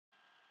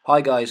Hi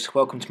guys,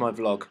 welcome to my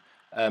vlog.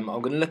 I'm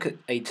going to look at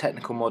a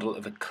technical model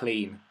of a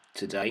clean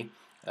today,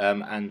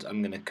 and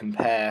I'm going to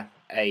compare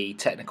a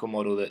technical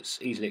model that's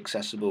easily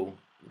accessible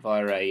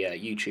via a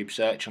YouTube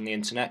search on the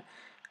internet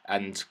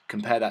and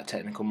compare that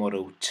technical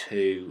model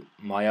to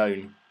my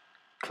own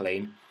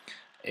clean.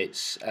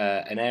 It's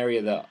an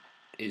area that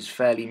is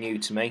fairly new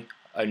to me,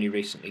 only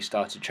recently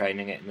started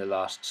training it in the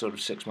last sort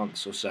of 6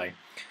 months or so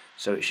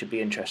it should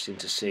be interesting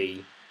to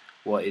see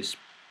what is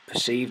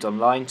perceived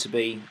online to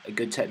be a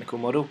good technical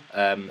model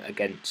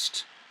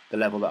against the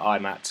level that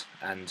I'm at,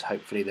 and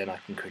hopefully then I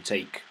can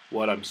critique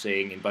what I'm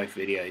seeing in both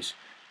videos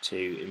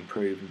to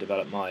improve and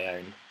develop my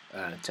own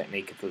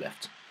technique of the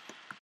lift.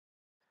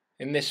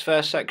 In this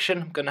first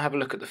section, I'm going to have a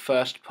look at the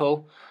first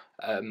pull,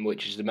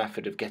 which is the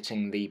method of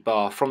getting the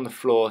bar from the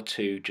floor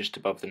to just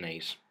above the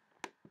knees.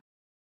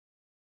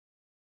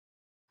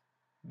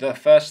 The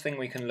first thing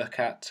we can look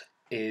at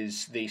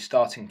is the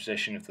starting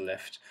position of the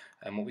lift,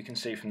 and what we can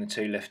see from the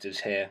two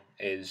lifters here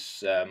is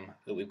that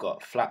we've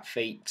got flat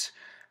feet,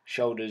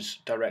 shoulders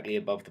directly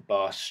above the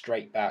bar,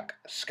 straight back,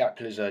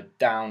 scapulars are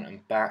down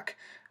and back,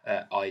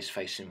 eyes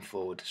facing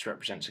forward. This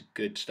represents a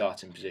good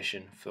starting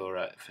position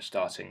for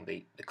starting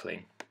the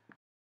clean.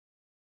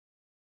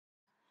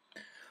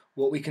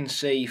 What we can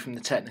see from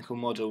the technical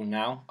model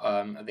now,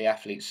 the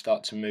athletes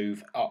start to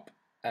move up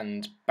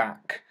and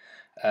back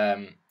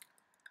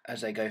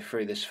as they go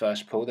through this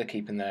first pull. They're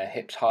keeping their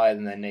hips higher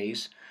than their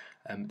knees.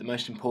 The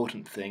most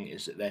important thing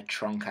is that their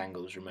trunk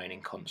angle is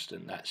remaining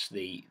constant. That's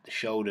the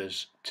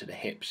shoulders to the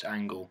hips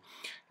angle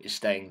is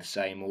staying the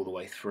same all the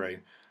way through.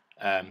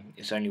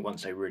 It's only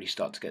once they really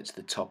start to get to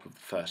the top of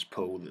the first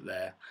pull that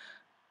they're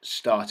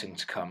starting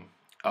to come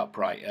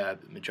upright.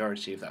 The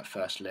majority of that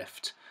first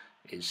lift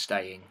is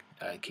staying,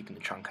 keeping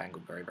the trunk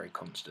angle very, very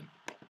constant.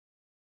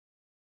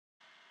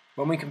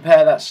 When we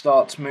compare that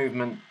start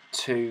movement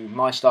to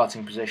my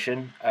starting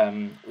position,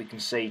 we can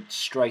see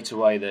straight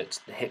away that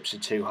the hips are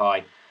too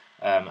high,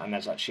 and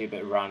there's actually a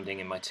bit of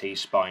rounding in my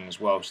T-spine as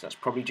well, so that's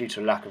probably due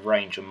to a lack of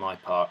range on my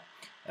part.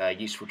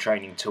 Useful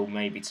training tool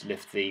maybe to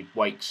lift the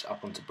weights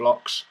up onto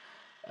blocks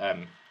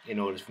in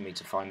order for me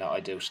to find that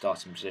ideal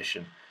starting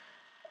position.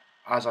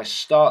 As I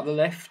start the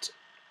lift,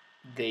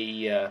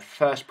 the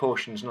first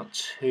portion is not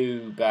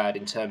too bad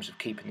in terms of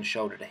keeping the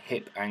shoulder to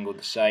hip angle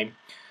the same.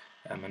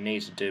 My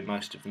knees are doing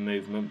most of the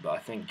movement, but I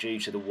think due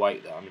to the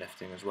weight that I'm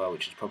lifting as well,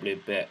 which is probably a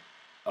bit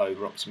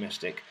over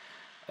optimistic,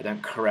 I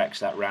don't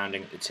correct that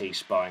rounding at the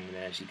T-spine, and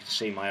as you can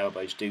see my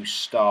elbows do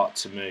start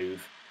to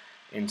move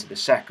into the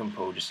second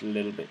pull just a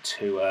little bit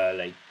too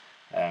early,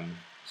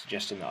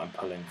 suggesting that I'm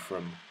pulling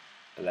from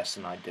a less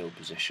than ideal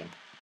position.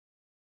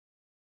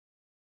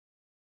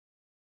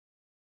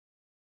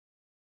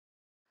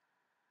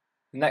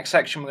 The next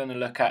section we're going to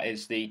look at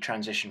is the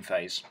transition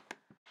phase.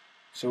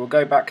 So we'll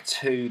go back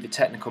to the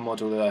technical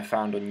model that I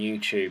found on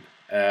YouTube,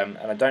 and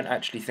I don't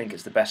actually think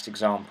it's the best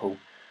example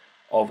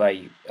of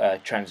a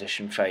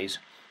transition phase.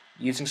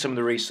 Using some of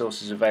the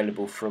resources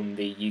available from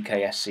the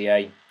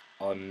UKSCA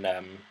on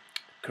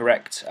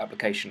correct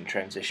application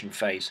transition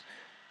phase,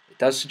 it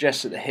does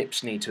suggest that the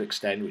hips need to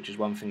extend, which is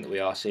one thing that we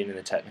are seeing in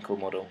the technical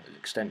model,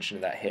 extension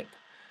of that hip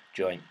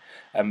joint.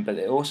 But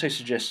it also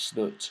suggests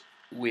that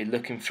we're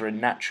looking for a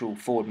natural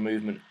forward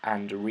movement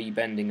and a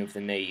rebending of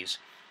the knees.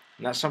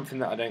 And that's something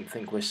that I don't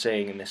think we're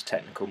seeing in this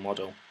technical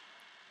model.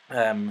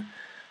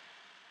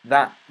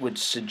 That would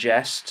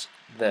suggest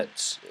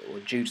that, or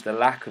due to the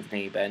lack of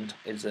knee bend,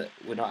 is that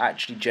we're not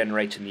actually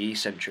generating the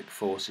eccentric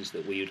forces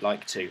that we would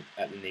like to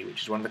at the knee,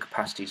 which is one of the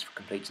capacities for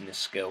completing this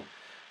skill,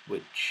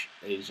 which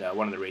is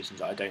one of the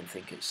reasons I don't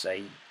think it's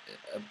a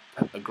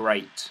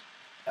great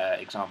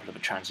example of a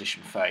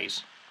transition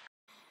phase.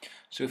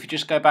 So if you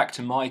just go back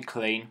to my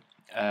clean,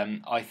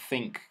 I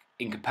think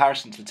in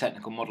comparison to the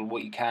technical model,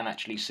 what you can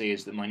actually see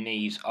is that my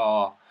knees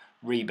are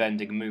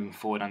rebending and moving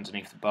forward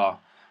underneath the bar,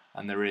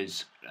 and there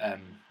is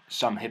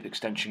some hip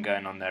extension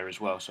going on there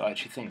as well. So I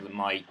actually think that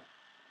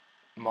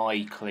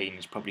my clean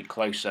is probably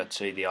closer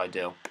to the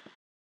ideal.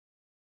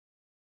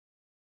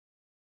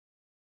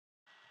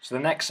 So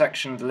the next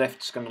section of the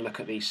lift is going to look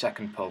at the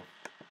second pull.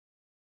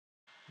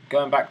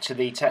 Going back to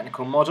the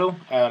technical model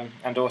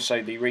and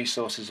also the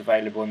resources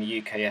available in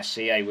the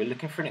UKSCA, we're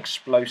looking for an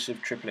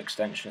explosive triple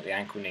extension at the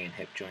ankle, knee and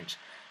hip joints.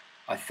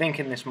 I think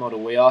in this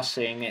model we are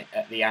seeing it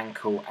at the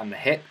ankle and the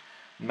hip,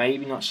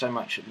 maybe not so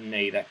much at the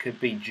knee. That could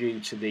be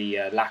due to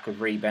the lack of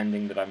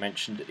rebending that I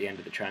mentioned at the end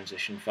of the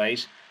transition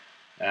phase,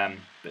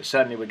 but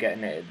certainly we're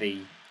getting it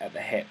at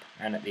the hip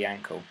and at the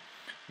ankle.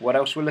 What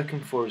else we're looking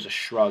for is a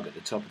shrug at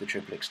the top of the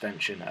triple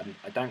extension, and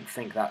I don't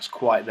think that's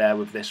quite there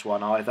with this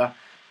one either.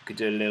 We could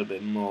do a little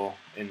bit more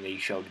in the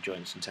shoulder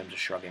joints in terms of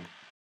shrugging.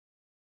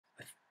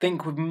 I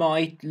think with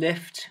my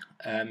lift,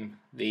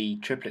 the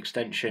triple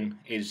extension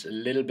is a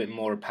little bit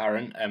more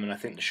apparent, and I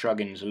think the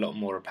shrugging is a lot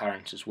more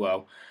apparent as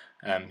well.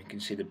 You can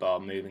see the bar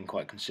moving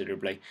quite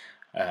considerably.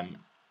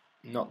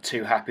 Not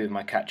too happy with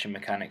my catching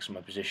mechanics and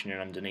my positioning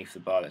underneath the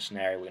bar. That's an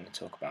area we're going to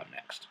talk about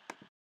next.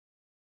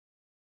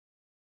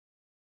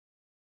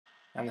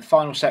 And the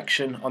final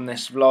section on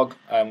this vlog,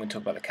 I'm going to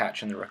talk about the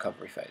catch and the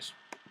recovery phase.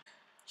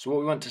 So what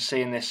we want to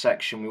see in this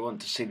section, we want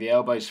to see the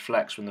elbows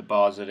flex when the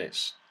bar's at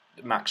its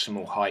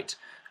maximal height,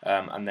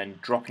 and then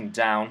dropping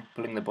down,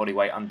 pulling the body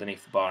weight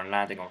underneath the bar and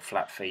landing on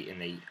flat feet in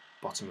the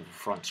bottom of the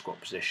front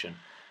squat position.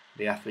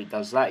 The athlete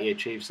does that, he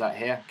achieves that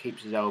here,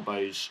 keeps his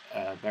elbows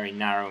very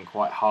narrow and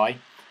quite high,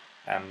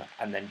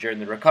 and then during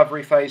the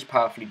recovery phase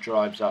powerfully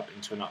drives up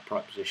into an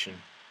upright position,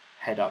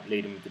 head up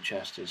leading with the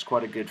chest. It's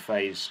quite a good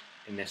phase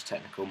in this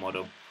technical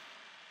model.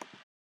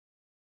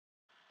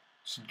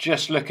 So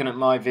just looking at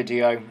my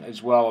video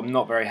as well, I'm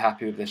not very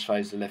happy with this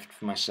phase of the lift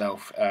for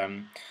myself.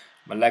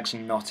 My legs are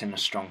not in a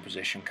strong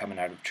position coming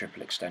out of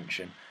triple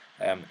extension.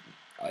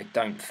 I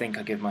don't think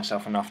I give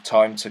myself enough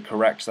time to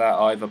correct that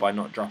either by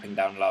not dropping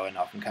down low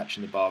enough and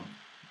catching the bar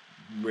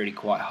really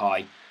quite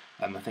high.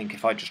 I think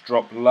if I just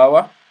drop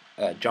lower,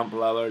 jump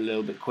lower a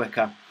little bit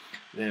quicker,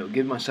 then it will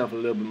give myself a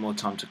little bit more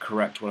time to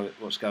correct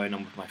what's going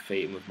on with my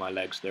feet and with my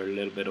legs. They're a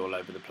little bit all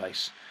over the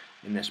place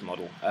in this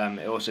model.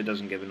 It also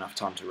doesn't give enough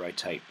time to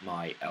rotate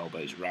my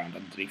elbows around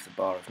underneath the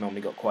bar. I've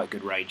normally got quite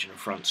good range in a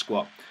front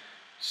squat,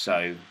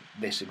 so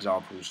this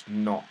example is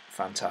not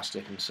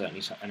fantastic and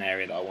certainly an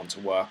area that I want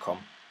to work on,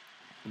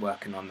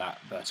 working on that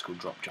vertical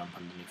drop jump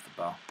underneath the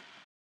bar.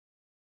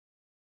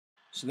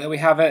 So there we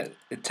have it,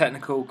 a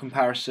technical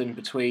comparison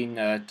between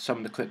some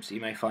of the clips that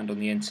you may find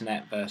on the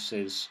internet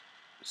versus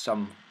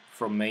some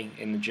from me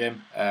in the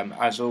gym.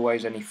 As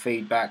always, any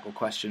feedback or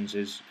questions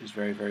is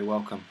very, very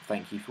welcome.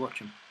 Thank you for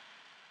watching.